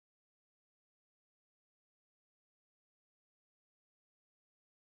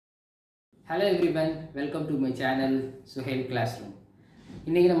Hello everyone, welcome to my channel Suhail Classroom.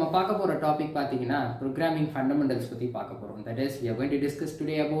 இன்னைக்கு நம்ம பார்க்க போற டாபிக் பாத்தீங்கன்னா programming fundamentals பத்தி பார்க்க போறோம். That is, we are going to discuss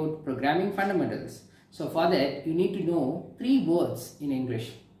today about programming fundamentals. So for that, you need to know three words in English: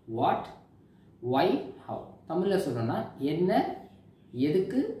 what, why, how. தமிழ்ல சொல்லணும்னா என்ன,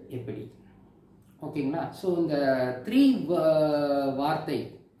 எதுக்கு, எப்படி. ஓகேங்களா? So இந்த three வார்த்தை,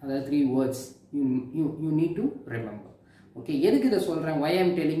 அதாவது three words you need to remember. Okay, எதுக்கு இத சொல்றேன்? Why I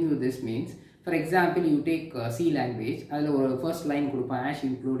am telling you this means, for example, you take C language, அதுல ஒரு first line கொடுப்பேன் hash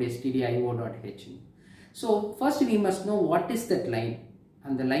include stdio.h. So first we must know what is that line.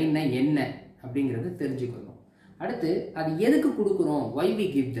 அந்த லைன்னா என்ன அப்படிங்கறது தெரிஞ்சுக்கணும். அடுத்து அது எதுக்கு கொடுக்கிறோம், why we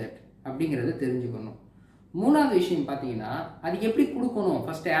give that அப்படிங்கறது தெரிஞ்சுக்கணும். மூணாவது விஷயம் பாத்தீங்கன்னா அது எப்படி கொடுக்கணும்,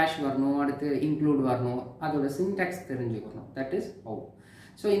 first hash வரணும், அடுத்து include வரணும், அதோட syntax தெரிஞ்சுக்கணும். That is how.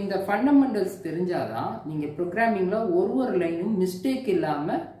 So இந்த fundamentals தெரிஞ்சாதான் நீங்க programmingல ஒரு லைனும் mistake இல்லாம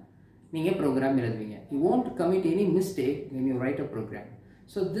நீங்க program எழுதுவீங்க. You won't commit any mistake when you write a program.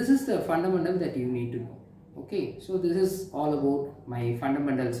 So this is the fundamental that you need to know. Okay, so this is all about my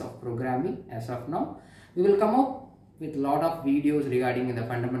fundamentals of programming as of now. We will come up with a lot of videos regarding the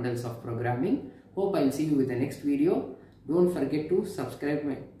fundamentals of programming. Hope I'll see you with the next video. Don't forget to subscribe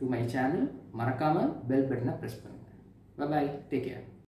to my channel. மறக்காம bell button press பண்ணுங்க. Bye bye. Take care.